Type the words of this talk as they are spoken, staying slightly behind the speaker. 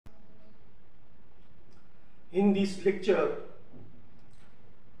In this lecture,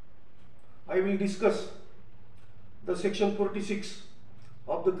 I will discuss the section 46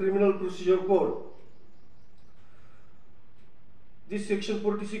 of the Criminal Procedure Code. This section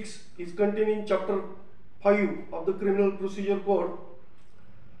 46 is contained in chapter 5 of the Criminal Procedure Code,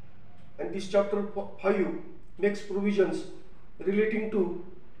 and this chapter 5 makes provisions relating to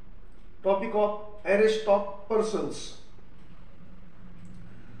topic of arrest of persons.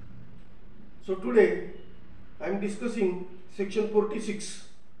 So today I am discussing section 46.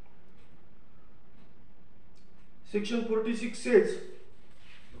 Section 46 says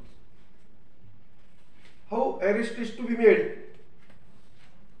how arrest is to be made.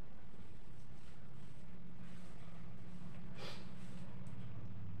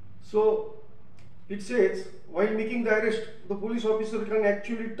 So it says, while making the arrest, the police officer can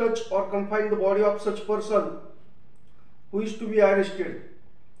actually touch or confine the body of such person who is to be arrested.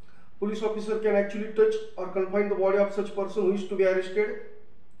 Police officer can actually touch or confine the body of such person who is to be arrested,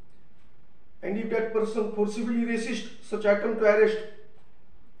 and if that person forcibly resists such attempt to arrest,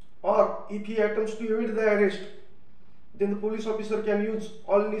 or if he attempts to evade the arrest, then the police officer can use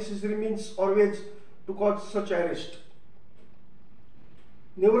all necessary means or ways to cause such arrest.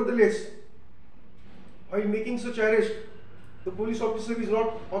 Nevertheless, while making such arrest, the police officer is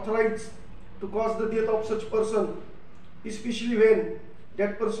not authorized to cause the death of such person, especially when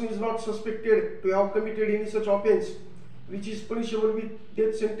that person is not suspected to have committed any such offence which is punishable with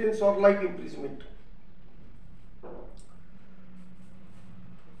death sentence or life imprisonment.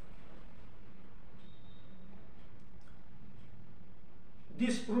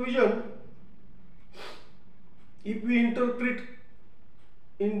 This provision, if we interpret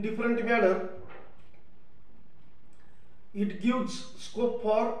in different manner, it gives scope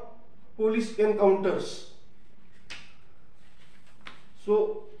for police encounters.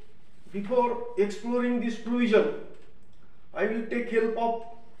 So before exploring this provision, I will take help of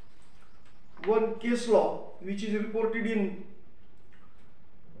one case law which is reported in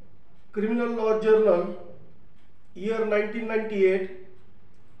Criminal Law Journal, year 1998,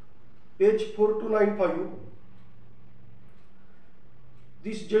 page 4295.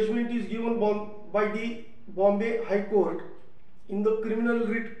 This judgment is given by the Bombay High Court in the criminal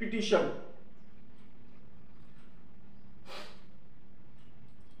writ petition.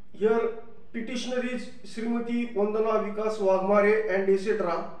 Here petitioner is Srimati Vandana Vikas Wagmare and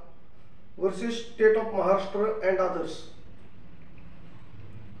etc. versus State of Maharashtra and others.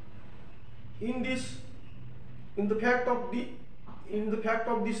 In the fact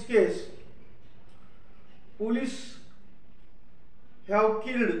of this case, police have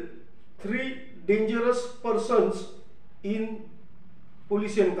killed 3 dangerous persons in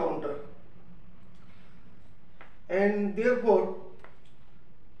police encounter, and therefore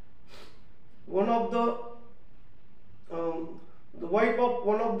one of the wife of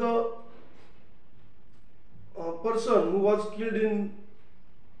one of the person who was killed in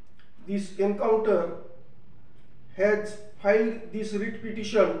this encounter has filed this writ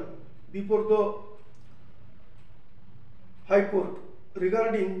petition before the High Court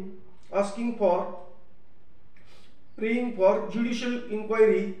regarding asking for praying for judicial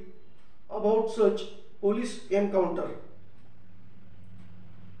inquiry about such police encounter.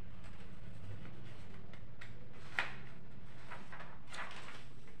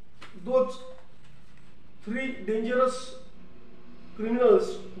 Those 3 dangerous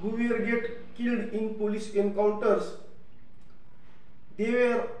criminals who were get killed in police encounters, they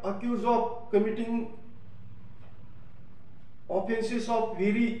were accused of committing offences of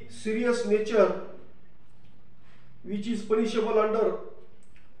very serious nature which is punishable under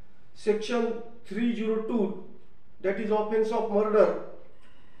section 302, that is offence of murder,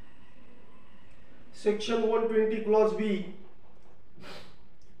 section 120 clause B,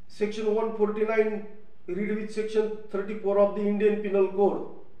 section 149 read with section 34 of the Indian Penal Code.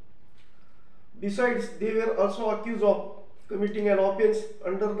 Besides, they were also accused of committing an offence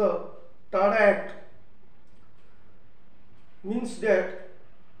under the TADA Act. Means that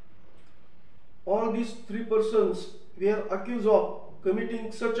all these 3 persons were accused of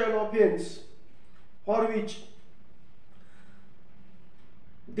committing such an offence for which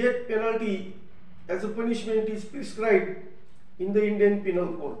death penalty as a punishment is prescribed in the Indian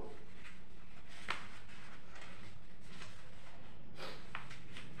Penal Code.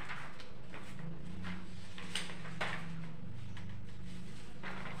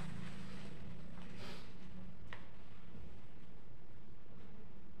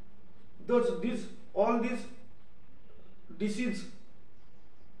 Thus, all these deceased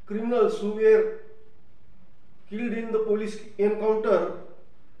criminals who were killed in the police encounter,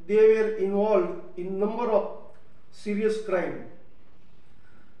 they were involved in number of serious crime.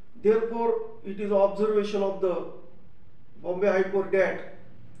 Therefore, it is observation of the Bombay High Court that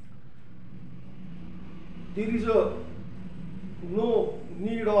there is no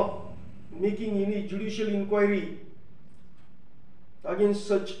need of making any judicial inquiry against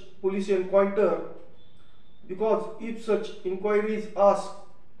such police encounter, because if such inquiry is asked,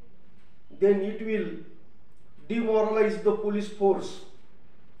 then it will demoralize the police force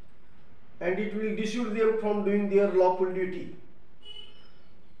and it will dissuade them from doing their lawful duty.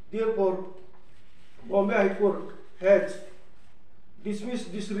 Therefore, Bombay High Court has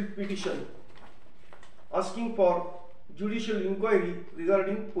dismissed this writ petition asking for judicial inquiry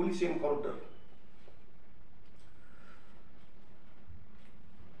regarding police encounter.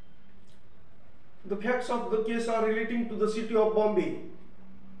 The facts of the case are relating to the city of Bombay,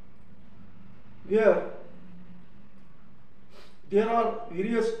 where there are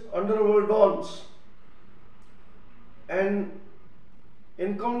various underworld dons and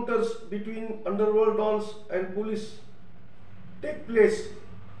encounters between underworld dons and police take place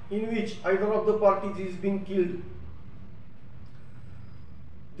in which either of the parties is being killed.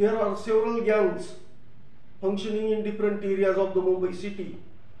 There are several gangs functioning in different areas of the Mumbai city,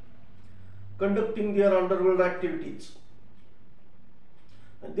 conducting their underworld activities.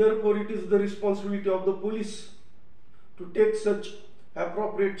 And therefore, it is the responsibility of the police to take such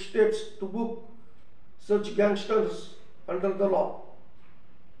appropriate steps to book such gangsters under the law.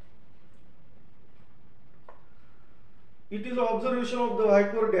 It is an observation of the High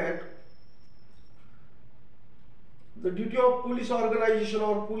Court that the duty of police organization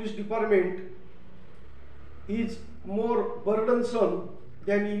or police department is more burdensome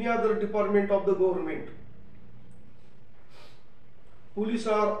than any other department of the government. Police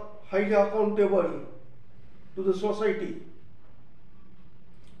are highly accountable to the society,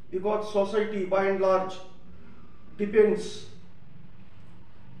 because society by and large depends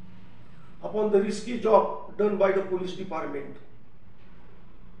upon the risky job done by the police department.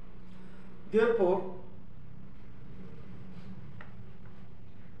 Therefore,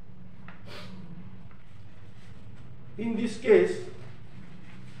 in this case,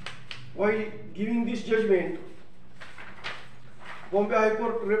 while giving this judgment, Bombay High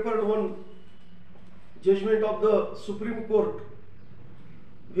Court referred one judgment of the Supreme Court,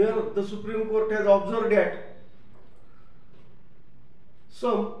 where the Supreme Court has observed that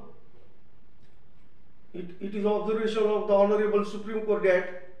it is observation of the Honorable Supreme Court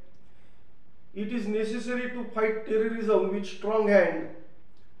that it is necessary to fight terrorism with strong hand,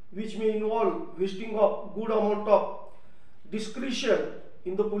 which may involve wasting of good amount of discretion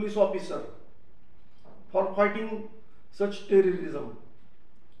in the police officer for fighting such terrorism.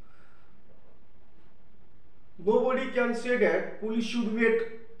 Nobody can say that police should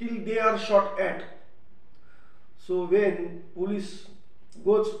wait till they are shot at. So when police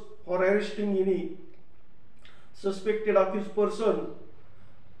goes for arresting any suspected accused person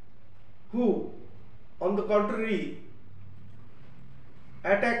who, on the contrary,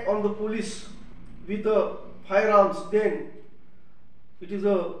 attack on the police with firearms, then it is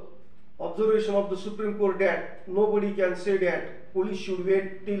a observation of the Supreme Court that nobody can say that police should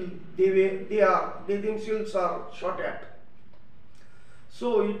wait till they themselves are shot at.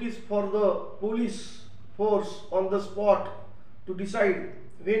 So it is for the police force on the spot to decide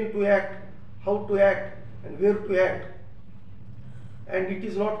when to act, how to act, and where to act. And it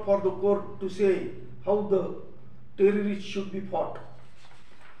is not for the court to say how the terrorists should be fought.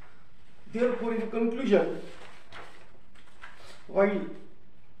 Therefore, in conclusion, while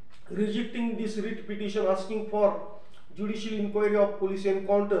rejecting this writ petition asking for judicial inquiry of police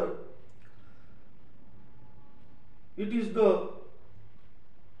encounter, it is the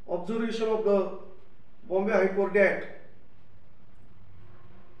observation of the Bombay High Court that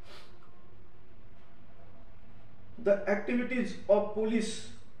the activities of police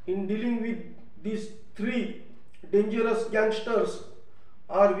in dealing with these three dangerous gangsters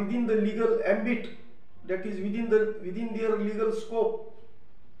are within the legal ambit, that is within their legal scope,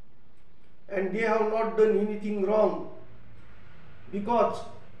 and they have not done anything wrong, because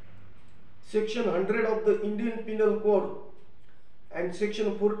section 100 of the Indian Penal Code and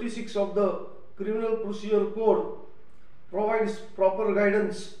section 46 of the Criminal Procedure Code provides proper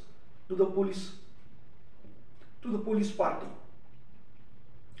guidance to the police party.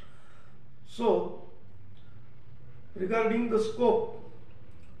 So, regarding the scope,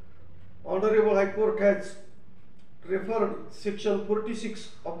 Honorable High Court has referred section 46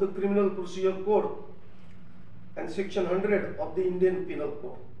 of the Criminal Procedure Code and section 100 of the Indian Penal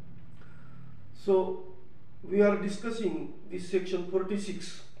Code. So we are discussing this section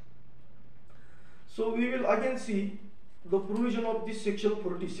 46. So we will again see the provision of this section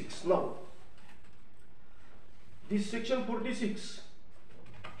 46. Now, this section 46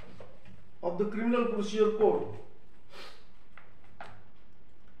 of the Criminal Procedure Code,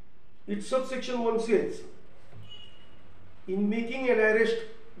 its subsection 1 says, in making an arrest,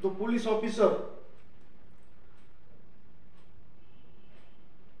 the police officer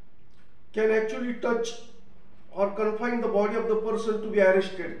can actually touch or confine the body of the person to be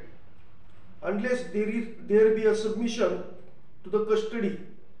arrested unless there be a submission to the custody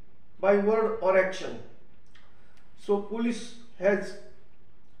by word or action. So police has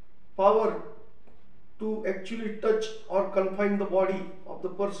power to actually touch or confine the body of the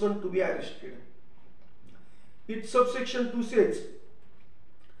person to be arrested. Its subsection 2 says,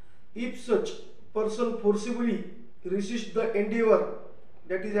 if such person forcibly resists the endeavor,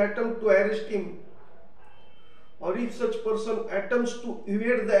 that is attempt to arrest him, or if such person attempts to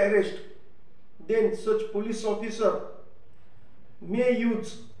evade the arrest, then such police officer may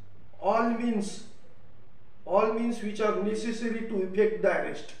use all means which are necessary to effect the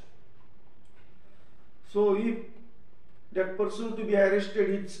arrest. So if that person to be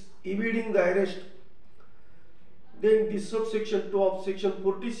arrested is evading the arrest, then this subsection 2 of section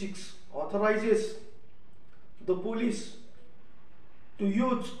 46 authorizes the police to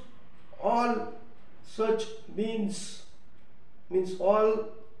use all such means all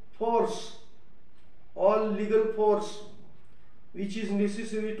force, all legal force which is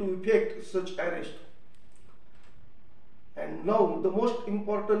necessary to effect such arrest. And now the most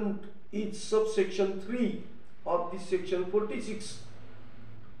important is subsection 3 of this section 46.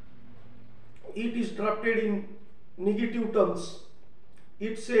 It is drafted in negative terms.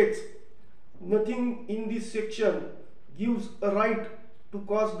 It says, nothing in this section gives a right to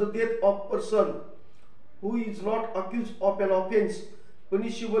cause the death of person who is not accused of an offense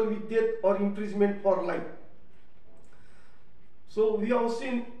punishable with death or imprisonment for life. So we have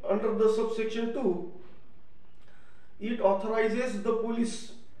seen under the subsection 2, it authorizes the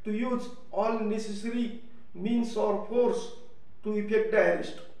police to use all necessary means or force to effect the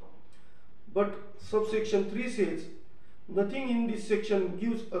arrest. But subsection 3 says, nothing in this section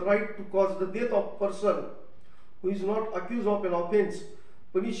gives a right to cause the death of person who is not accused of an offense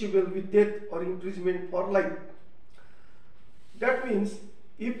punishable with death or imprisonment for life. That means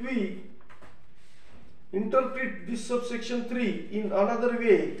if we interpret this subsection 3 in another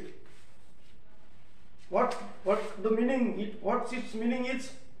way, what its meaning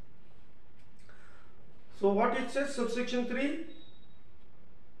is? So what it says, subsection 3,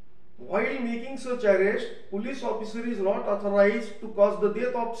 while making such arrest, police officer is not authorized to cause the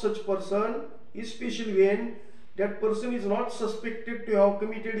death of such person, especially when that person is not suspected to have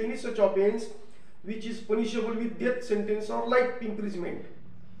committed any such offense which is punishable with death sentence or life imprisonment.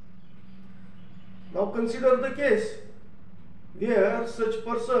 Now consider the case where such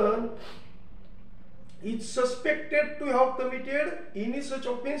person is suspected to have committed any such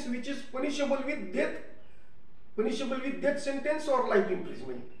offense which is punishable with death sentence or life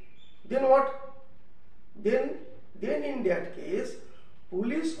imprisonment. Then what? Then in that case,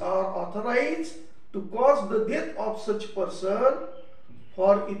 police are authorized to cause the death of such person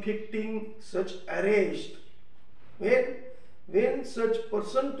for effecting such arrest. When such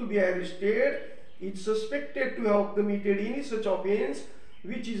person to be arrested is suspected to have committed any such offense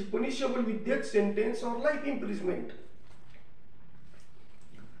which is punishable with death sentence or life imprisonment.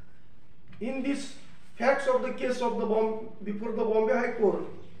 In this facts of the case of before the Bombay High Court,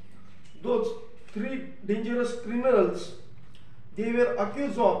 those 3 dangerous criminals, they were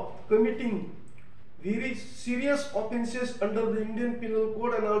accused of committing very serious offences under the Indian Penal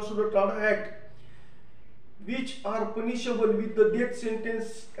Code and also the Tada Act, which are punishable with the death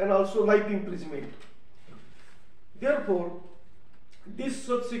sentence and also life imprisonment. Therefore, this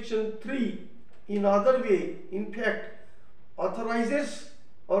subsection 3 in other way, in fact, authorizes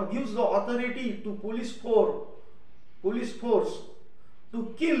or gives the authority to police force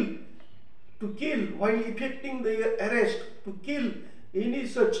to kill while effecting the arrest, to kill any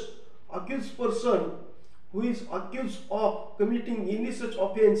such accused person who is accused of committing any such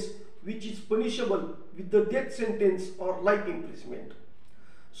offense which is punishable with the death sentence or life imprisonment.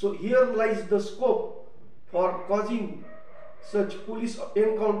 So here lies the scope for causing such police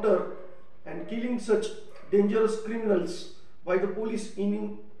encounter and killing such dangerous criminals by the police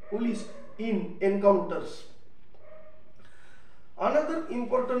in encounters. Another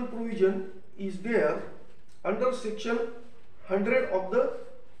important provision is there under section 100 of the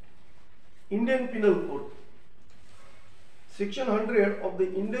Indian Penal Code. Section 100 of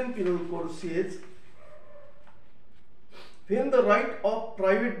the Indian Penal Code says, when the right of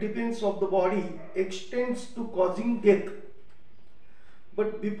private defense of the body extends to causing death.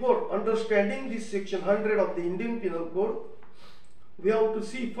 But before understanding this section 100 of the Indian Penal Code, we have to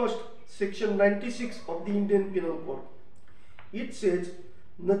see first section 96 of the Indian Penal Code. It says,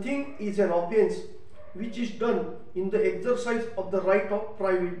 nothing is an offense which is done in the exercise of the right of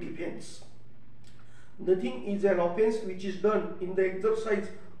private defense. Nothing is an offense which is done in the exercise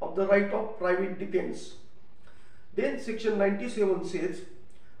of the right of private defense. Then section 97 says,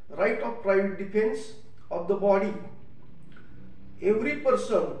 right of private defense of the body. Every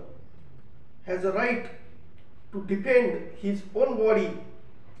person has a right to defend his own body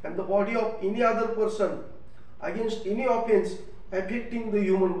and the body of any other person against any offense affecting the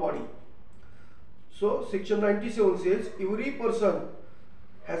human body. So section 97 says every person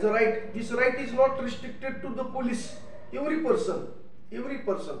has a right. This right is not restricted to the police. Every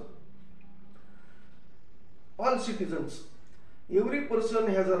person, all citizens, every person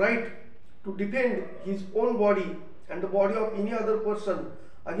has a right to defend his own body and the body of any other person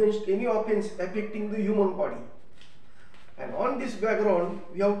against any offense affecting the human body. And on this background,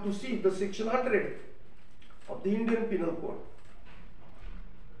 we have to see the section 100 of the Indian Penal Code.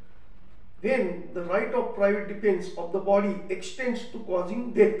 When the right of private defense of the body extends to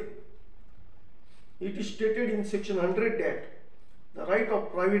causing death, it is stated in section 100 that the right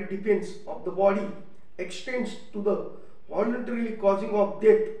of private defense of the body extends to the voluntarily causing of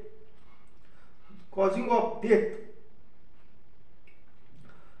death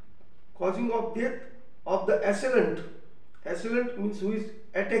of the assailant. Assailant means who is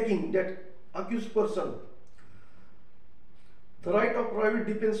attacking that accused person. The right of private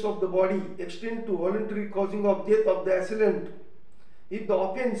defense of the body extends to voluntary causing of death of the assailant if the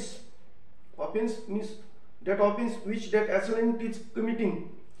offense means that offense which that assailant is committing,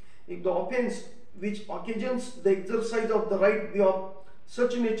 if the offense which occasions the exercise of the right be of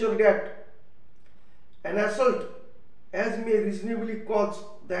such nature that an assault as may reasonably cause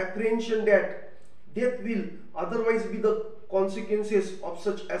the apprehension that death will otherwise be the consequences of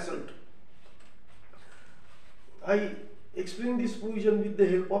such assault. I explain this provision with the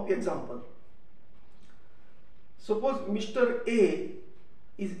help of example. Suppose Mr. A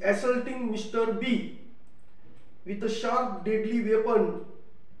is assaulting Mr. B with a sharp deadly weapon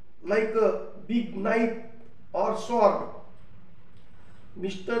like a big knife or sword.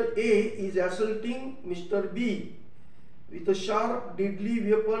 Mr. A is assaulting Mr. B with a sharp deadly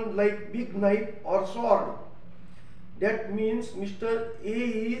weapon like big knife or sword. That means Mr. A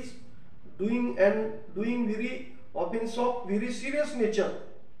is doing very offense of very serious nature.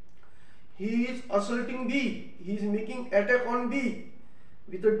 He is assaulting B. He is making attack on B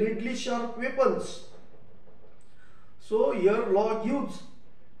with a deadly sharp weapons. So here law gives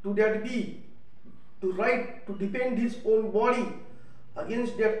to that B to right to defend his own body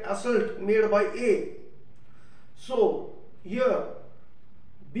against that assault made by A. So here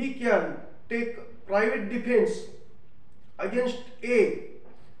B can take private defense against A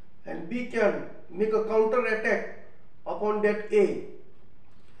and B can make a counter attack upon that A,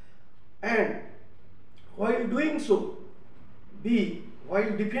 and while doing so, B,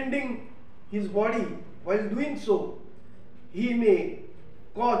 while defending his body, while doing so, he may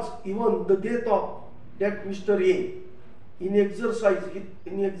cause even the death of that Mr. A in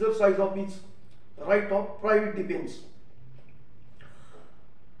exercise of his right of private defense.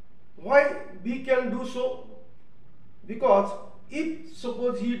 Why B can do so? Because if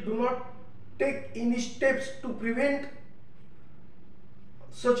suppose he do not take any steps to prevent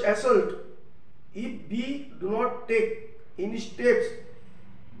such assault, if B do not take any steps,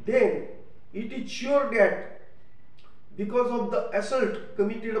 then it is sure that because of the assault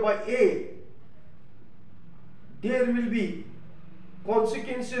committed by A, there will be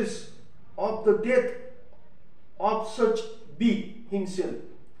consequences of the death of such B himself.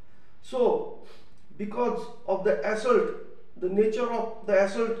 So, because of the assault, the nature of the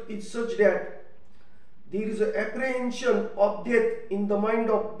assault is such that there is an apprehension of death in the mind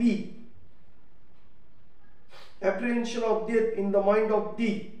of B. Apprehension of death in the mind of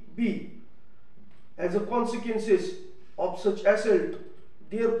B as a consequences of such assault.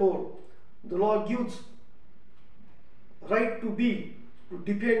 Therefore, the law gives right to B to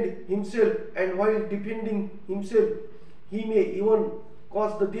defend himself, and while defending himself, he may even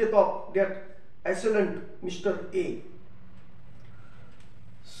cause the death of that assailant, Mr. A.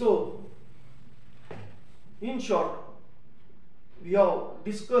 So, in short, we have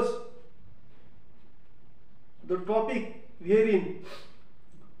discussed the topic wherein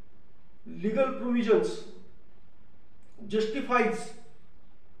legal provisions justifies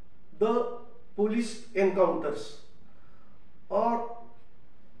the police encounters. or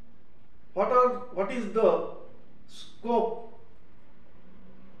what is the scope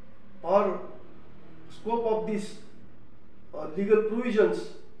or scope of these legal provisions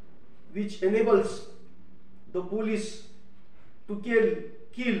which enables the police to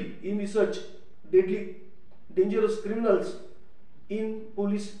kill in such deadly dangerous criminals in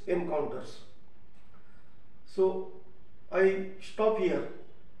police encounters. So I stop here.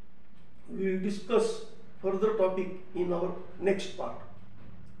 We will discuss further topic in our next part.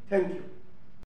 Thank you.